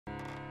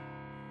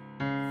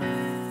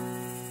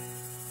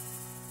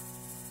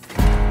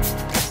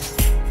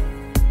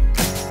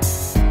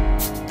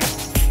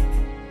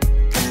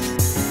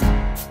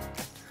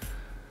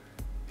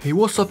Hey,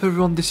 what's up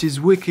everyone, this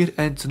is Wicked,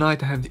 and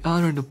tonight I have the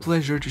honor and the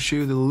pleasure to show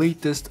you the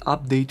latest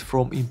update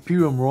from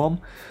Imperium ROM.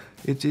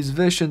 It is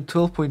version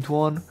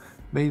 12.1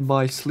 made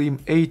by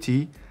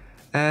Slim80,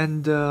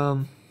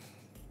 and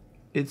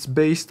it's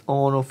based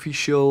on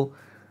official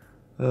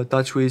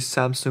TouchWiz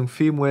Samsung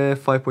firmware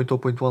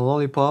 5.0.1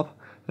 Lollipop.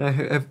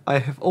 And I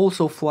have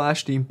also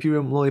flashed the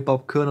Imperium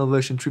Lollipop kernel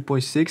version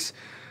 3.6,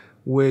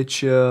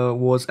 which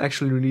was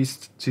actually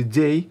released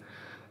today,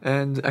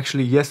 and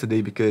actually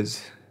yesterday,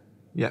 because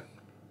yeah.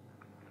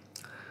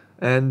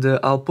 And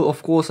I'll put,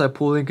 of course, I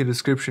put a link in the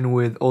description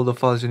with all the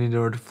files you need in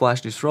order to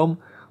flash this ROM.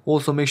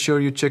 Also, make sure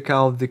you check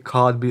out the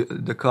card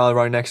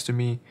right next to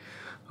me.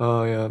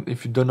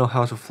 If you don't know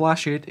how to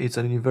flash it, it's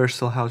an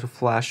universal how to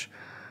flash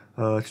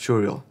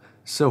tutorial.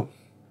 So,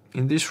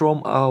 in this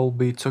ROM, I'll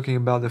be talking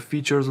about the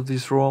features of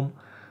this ROM,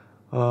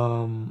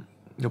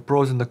 the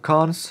pros and the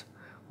cons.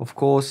 Of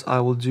course, I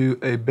will do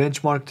a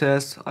benchmark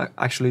test.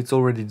 Actually, it's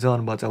already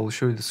done, but I will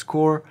show you the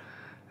score.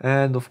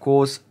 And of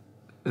course,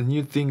 the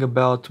new thing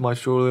about my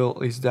tutorial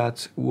is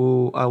that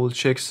I will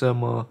check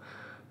some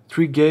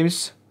 3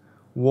 games.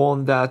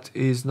 One that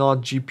is not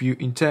GPU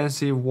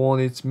intensive, one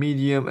it's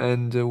medium,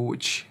 and the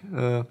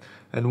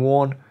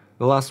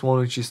last one,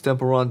 which is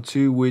Temple Run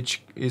 2,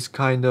 which is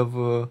kind of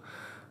a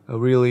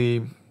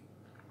really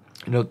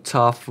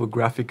tough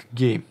graphic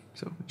game.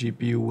 So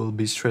GPU will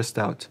be stressed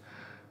out.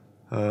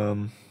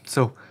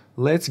 So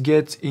let's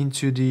get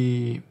into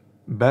the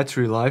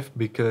battery life,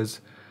 because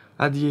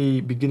at the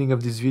beginning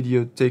of this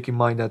video, take in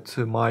mind that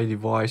my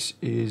device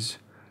is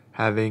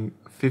having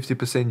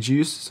 50%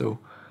 juice, so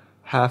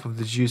half of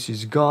the juice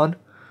is gone.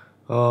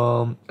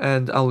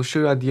 And I will show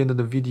you at the end of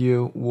the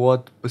video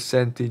what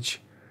percentage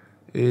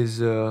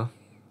is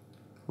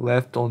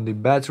left on the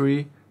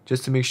battery,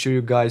 just to make sure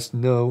you guys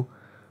know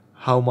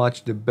how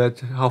fast the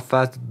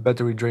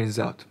battery drains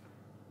out.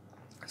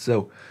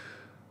 So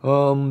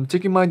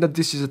take in mind that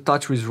this is a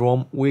TouchWiz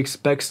ROM. We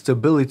expect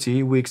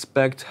stability, we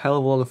expect hell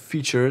of a lot of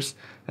features,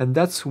 and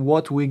that's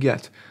what we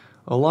get.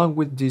 Along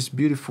with this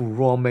beautiful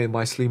ROM made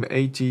by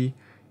Slim80,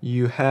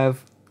 you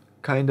have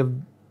kind of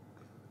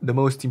the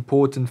most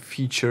important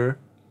feature,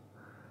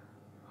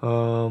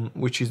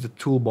 which is the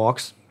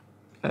Toolbox.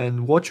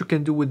 And what you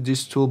can do with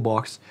this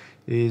Toolbox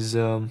is,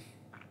 you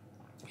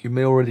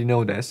may already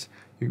know this,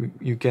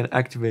 you can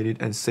activate it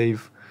and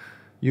save.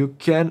 You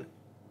can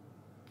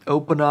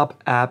open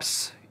up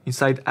apps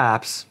inside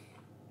apps.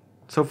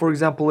 So for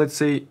example, let's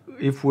say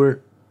if we're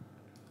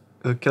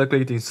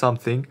calculating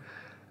something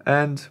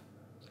and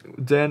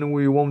then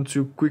we want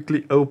to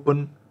quickly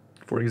open,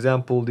 for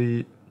example,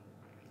 the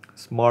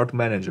Smart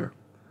Manager.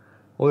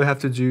 All you have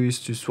to do is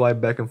to swipe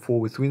back and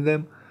forth between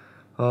them,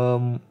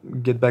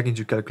 get back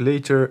into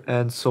calculator,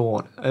 and so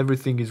on.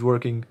 Everything is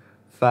working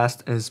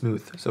fast and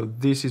smooth. So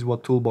this is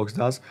what Toolbox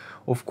does.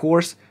 Of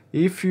course,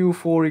 if you,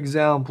 for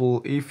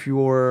example, if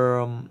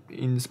you're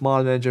in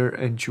Smart Manager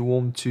and you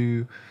want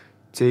to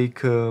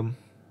take a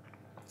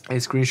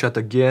screenshot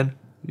again,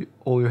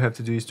 all you have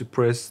to do is to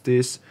press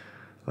this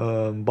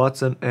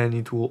button and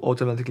it will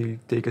automatically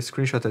take a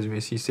screenshot, as you may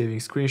see, saving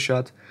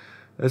screenshot.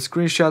 A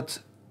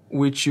screenshot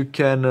which you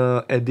can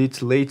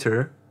edit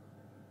later,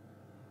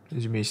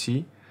 as you may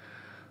see.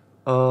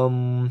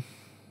 You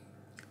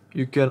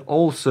can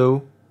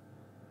also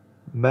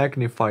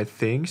magnify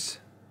things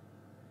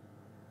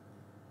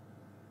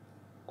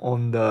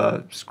on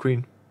the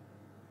screen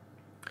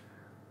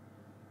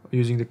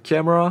using the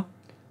camera,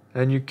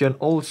 and you can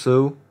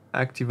also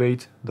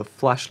activate the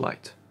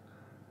flashlight.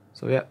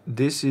 So yeah,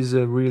 this is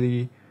a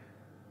really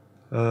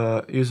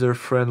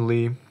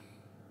user-friendly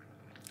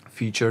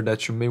feature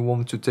that you may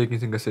want to take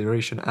into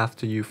consideration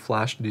after you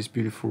flash this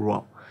beautiful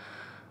ROM.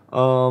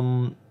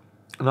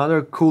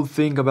 Another cool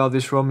thing about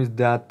this ROM is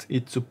that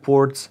it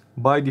supports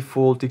by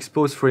default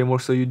Xposed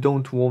framework, so you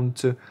don't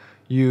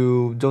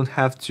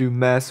have to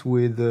mess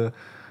with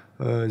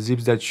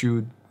zips that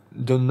you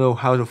don't know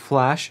how to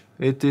flash.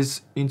 It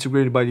is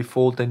integrated by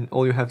default, and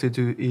all you have to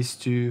do is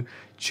to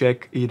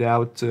check it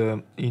out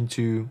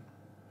into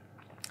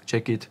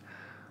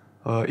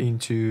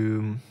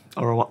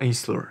our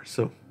installer.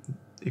 So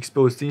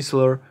Xposed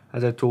installer,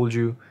 as I told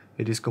you,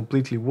 it is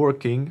completely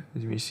working,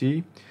 as you may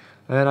see,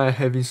 and I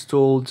have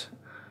installed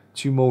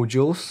 2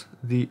 modules,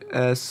 the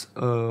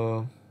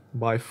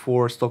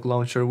S/4 stock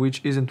launcher,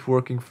 which isn't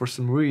working for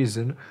some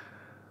reason.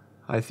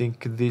 I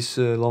think this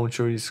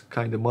launcher is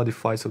kind of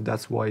modified, so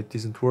that's why it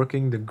isn't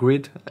working. The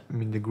grid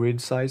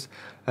size,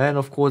 and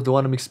of course the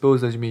one I'm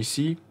Xposed, as you may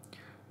see,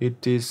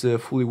 it is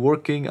fully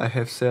working. I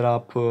have set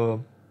up the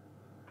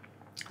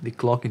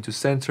clock into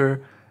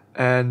center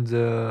and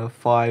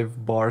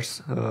 5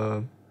 bars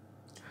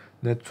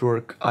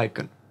network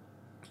icon.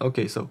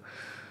 Okay, so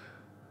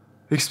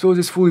Xposed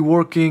is fully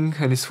working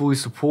and is fully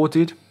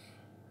supported.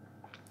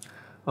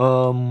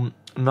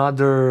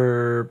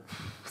 Another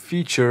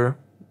feature,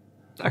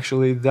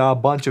 actually there are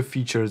a bunch of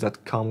features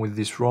that come with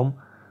this ROM.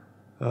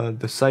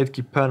 The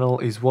sidekick panel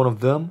is one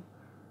of them.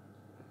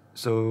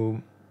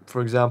 So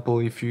for example,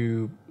 if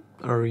you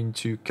are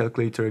into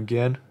calculator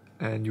again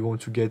and you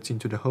want to get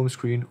into the home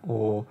screen,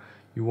 or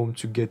you want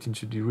to get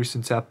into the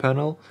recent tab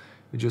panel,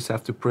 you just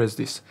have to press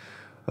this.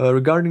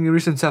 Regarding the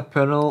recent tab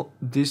panel,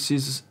 this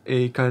is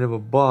a kind of a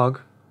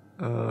bug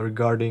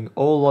regarding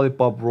all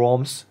Lollipop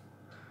ROMs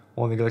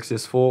on the Galaxy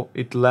S4.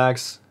 It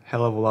lags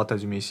hell of a lot,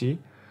 as you may see,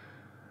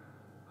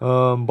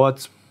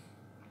 but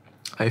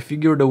I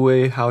figured a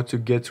way how to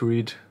get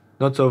rid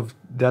not of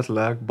that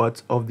lag,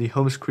 but of the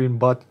home screen,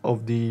 but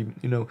of the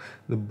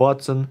the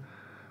button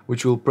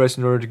which you'll press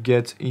in order to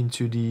get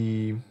into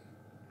the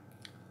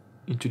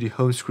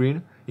home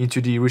screen,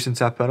 into the recent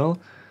tab panel.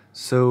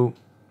 So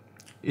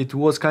it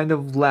was kind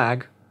of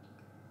lag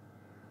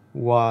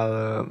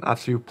while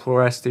after you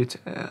pressed it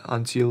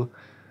until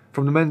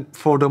from the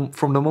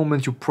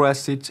moment you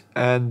press it,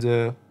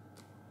 and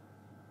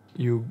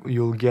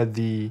you'll get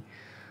the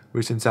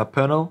recent tab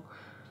panel.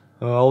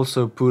 I'll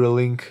also put a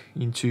link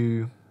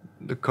into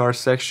the car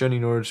section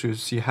in order to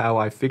see how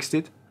I fixed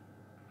it.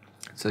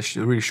 It's a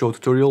really short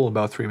tutorial,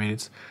 about 3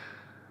 minutes.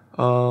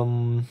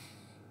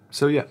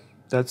 So yeah,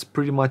 that's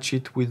pretty much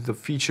it with the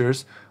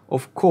features.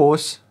 Of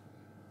course,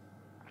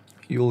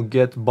 you'll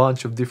get a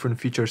bunch of different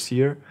features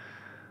here.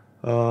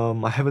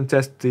 I haven't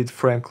tested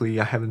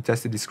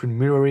the screen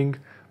mirroring,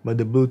 but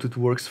the Bluetooth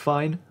works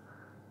fine.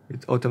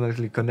 It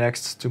automatically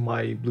connects to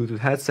my Bluetooth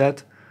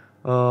headset.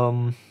 We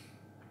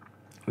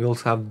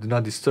also have the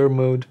not disturb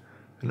mode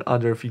and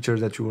other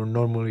features that you will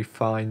normally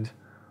find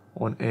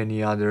on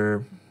any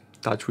other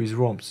TouchWiz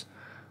ROMs.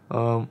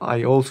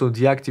 I also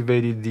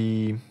deactivated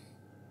the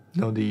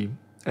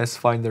S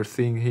Finder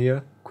thing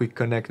here, quick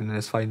connect and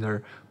S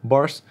Finder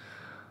bars.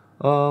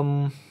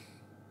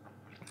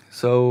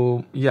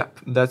 So yeah,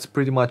 that's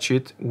pretty much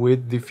it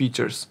with the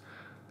features.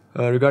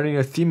 Regarding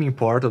the theming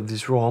part of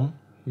this ROM,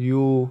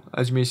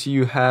 as you may see,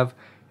 you have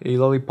a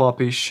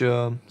lollipopish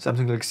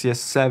Samsung Galaxy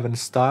S7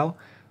 style,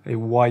 a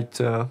white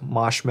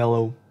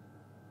marshmallow,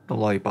 not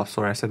lollipop,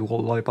 sorry, I said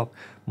lollipop,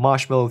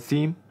 marshmallow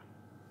theme.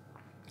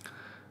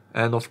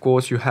 And of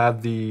course you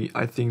have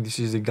I think this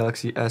is the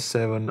Galaxy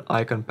S7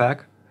 icon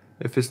pack.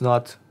 If it's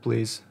not,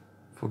 please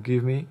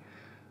forgive me.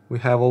 We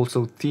have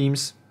also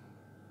themes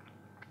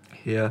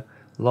here,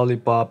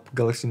 Lollipop,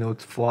 Galaxy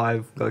Note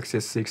 5, Galaxy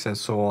S6 and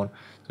so on.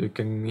 So you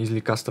can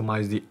easily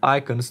customize the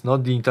icons,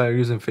 not the entire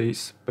user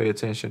interface, pay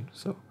attention.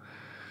 So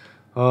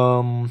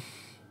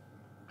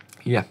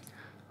yeah,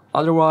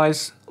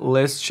 otherwise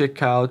let's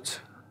check out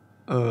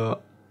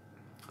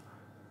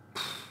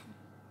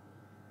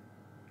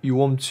you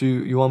want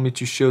me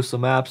to show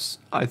some apps.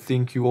 I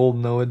think you all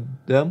know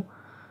them,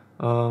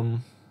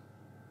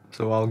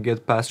 so I'll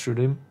get past through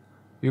them.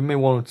 You may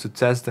want to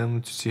test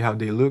them to see how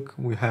they look.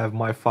 We have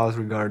my files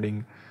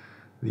regarding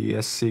the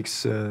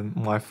S6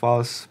 my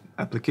files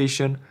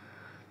application.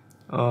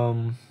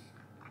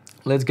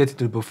 Let's get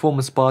into the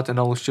performance part, and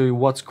I will show you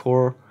what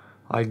score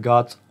I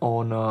got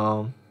on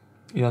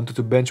in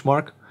AnTuTu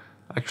benchmark.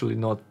 Actually,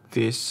 not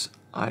this.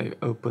 I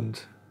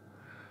opened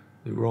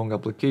the wrong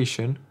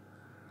application.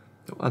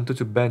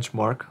 AnTuTu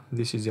benchmark.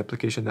 This is the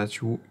application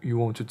that you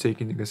want to take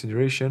into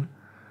consideration.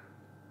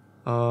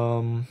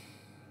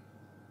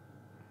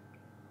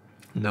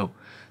 No.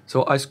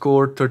 So I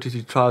scored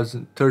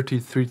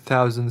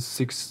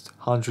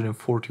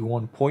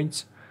 33,641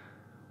 points,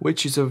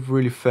 which is a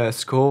really fast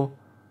score.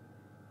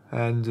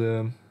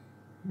 And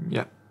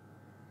yeah,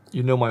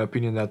 you know my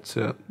opinion that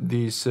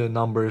these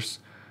numbers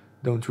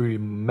don't really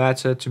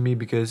matter to me,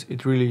 because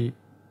it really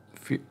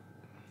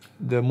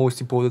the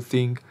most important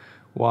thing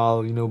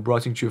while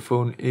browsing to your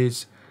phone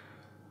is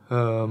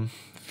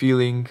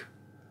feeling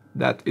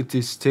that it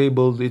is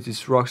stable, it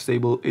is rock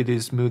stable, it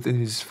is smooth,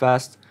 and it is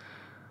fast.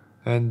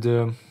 And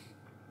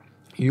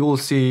you will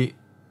see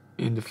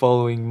in the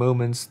following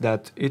moments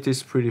that it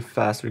is pretty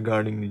fast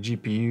regarding the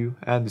GPU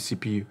and the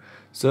CPU.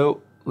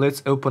 So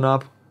let's open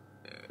up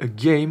a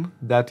game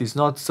that is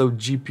not so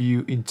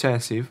GPU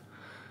intensive.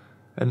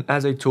 And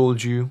as I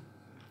told you,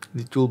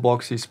 the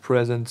Toolbox is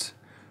present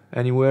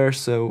anywhere,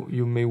 so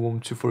you may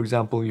want to, for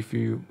example, if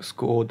you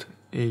scored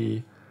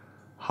a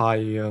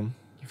high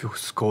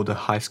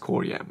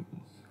score, yeah,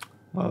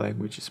 my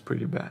language is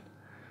pretty bad.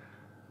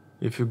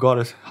 If you got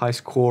a high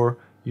score,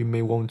 you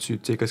may want to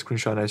take a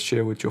screenshot and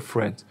share with your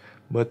friends.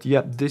 But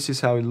yeah, this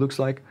is how it looks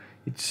like.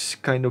 It's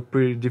kind of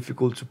pretty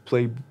difficult to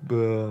play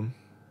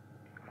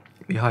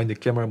behind the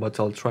camera, but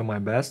I'll try my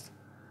best.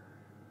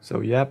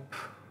 So yep.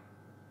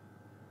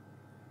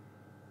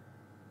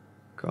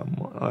 Come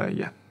on,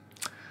 yeah.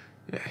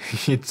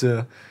 It's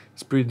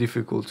pretty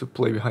difficult to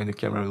play behind the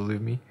camera,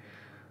 believe me.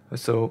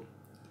 So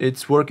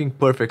it's working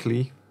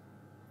perfectly.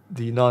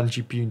 The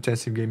non-GPU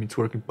intensive game, it's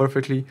working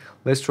perfectly.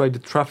 Let's try the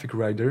Traffic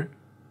Rider.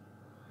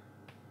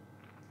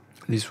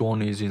 This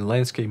one is in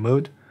landscape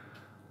mode.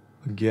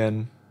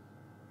 Again.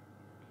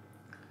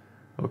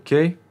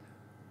 Okay.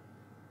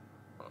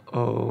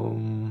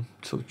 So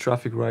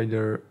Traffic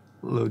Rider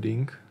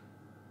loading.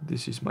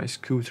 This is my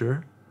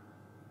scooter.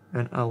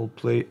 And I will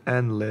play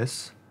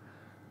Endless.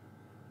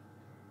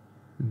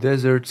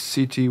 Desert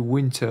City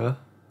Winter.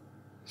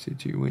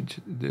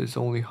 There's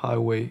only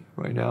highway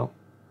right now.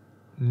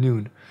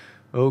 Noon.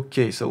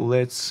 Okay, so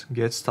let's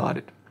get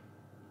started.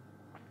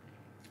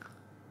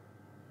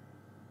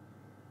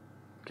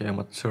 Okay, I'm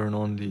gonna turn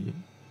on the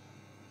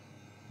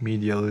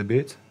media a little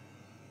bit.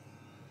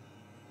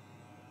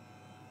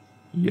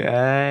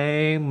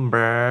 Yeah,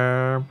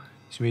 brr.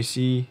 As you may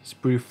see, it's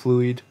pretty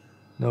fluid.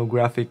 No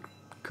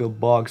graphical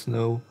bugs,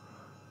 no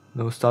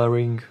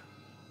stuttering.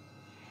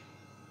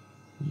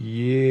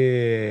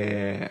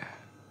 Yeah.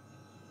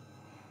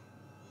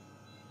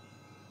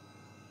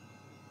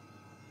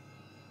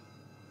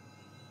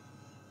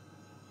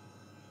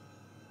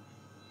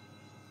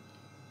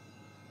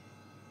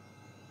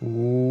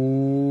 Whoa.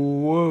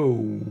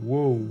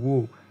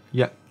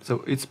 Yeah,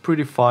 so it's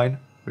pretty fine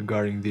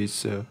regarding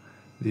this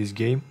this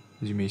game,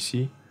 as you may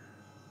see.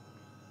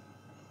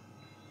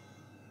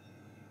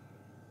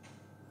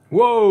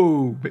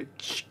 Whoa,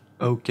 bitch.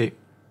 Okay.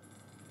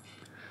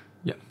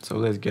 Yeah, so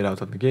let's get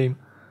out of the game.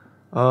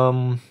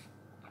 Now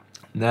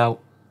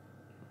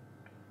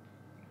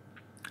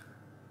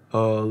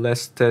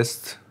let's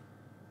test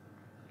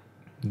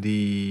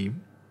a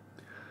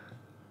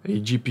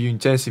GPU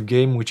intensive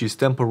game, which is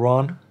Temple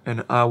Run,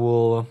 and I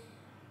will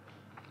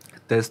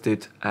test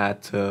it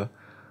at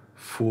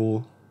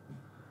full,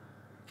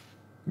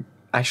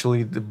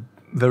 actually the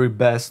very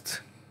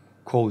best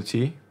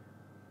quality.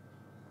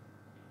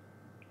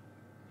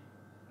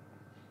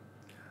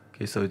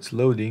 Okay, so it's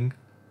loading.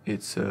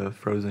 It's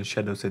Frozen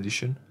Shadows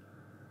edition.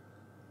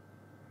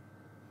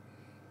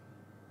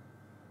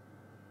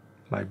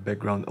 My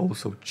background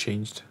also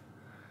changed.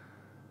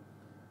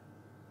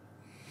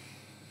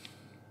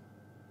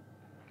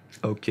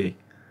 Okay,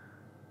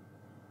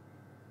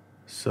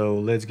 so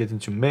let's get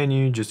into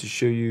menu just to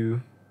show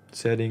you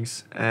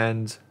settings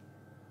and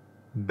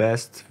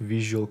best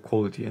visual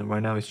quality, and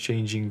right now it's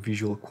changing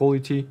visual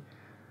quality.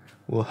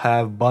 We'll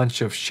have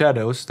bunch of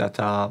shadows that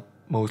are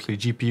mostly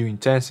GPU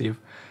intensive,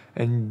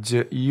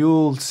 and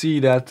you'll see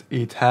that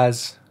it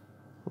has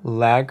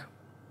lag.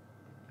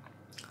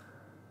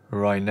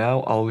 Right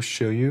now I'll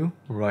show you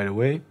right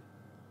away.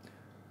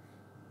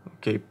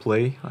 Okay,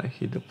 play. I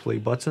hit the play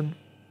button.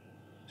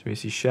 So you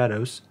see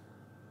shadows,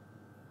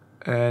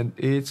 and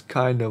it's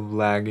kind of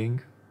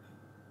lagging.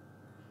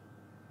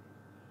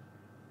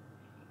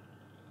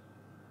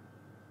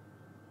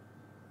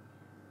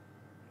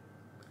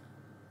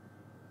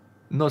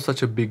 Not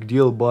such a big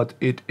deal, but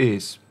it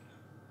is.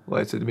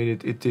 Let's admit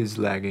it, it is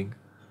lagging.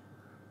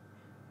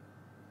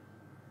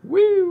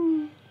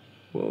 Woo!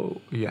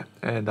 Whoa, yeah,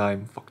 and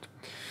I'm fucked.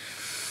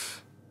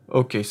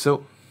 Okay,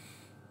 so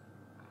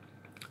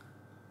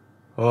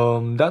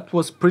that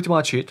was pretty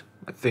much it,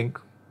 I think.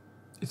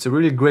 It's a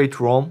really great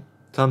ROM.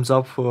 Thumbs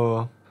up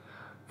for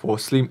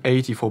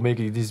Slim80 for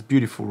making this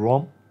beautiful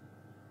ROM.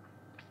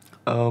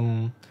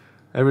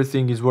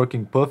 Everything is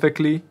working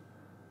perfectly.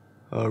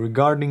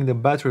 Regarding the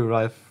battery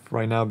life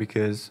right now,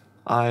 because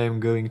I am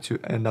going to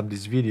end up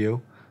this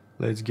video,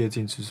 let's get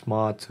into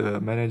Smart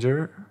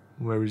Manager.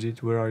 Where is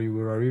it? Where are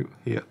you?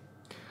 Here.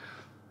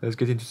 Let's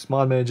get into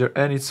Smart Manager,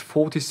 and it's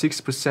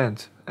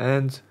 46%.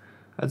 And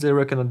as I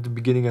reckon at the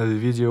beginning of the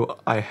video,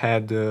 I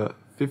had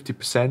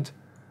 50%,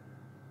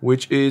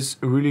 which is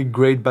really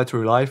great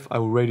battery life. I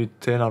will rate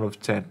it 10 out of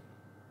 10.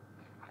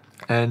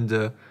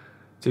 And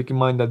take in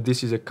mind that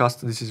this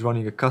is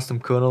running a custom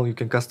kernel. You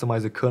can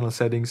customize the kernel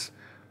settings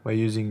by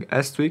using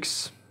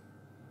Asterisk.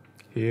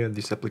 Here,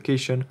 this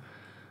application,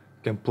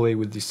 you can play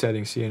with these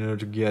settings here in order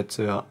to get.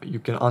 You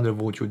can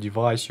undervolt your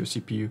device, your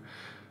CPU,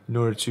 in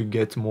order to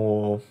get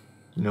more,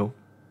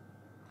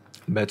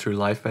 battery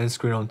life and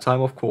screen on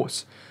time, of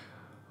course.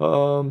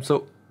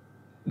 So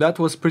that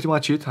was pretty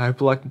much it. I hope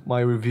you liked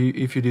my review.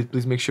 If you did,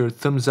 please make sure to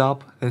thumbs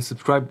up and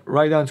subscribe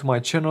right down to my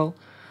channel.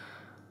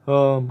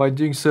 By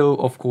doing so,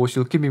 of course,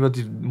 you'll keep me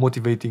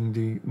motivated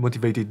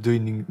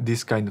doing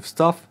this kind of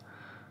stuff.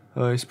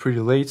 It's pretty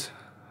late,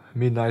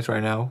 midnight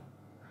right now,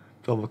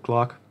 12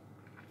 o'clock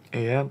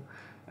AM,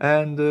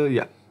 and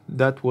yeah,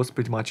 that was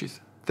pretty much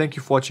it. Thank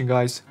you for watching,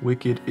 guys.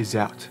 Wicked is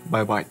out.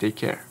 Bye bye, take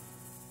care.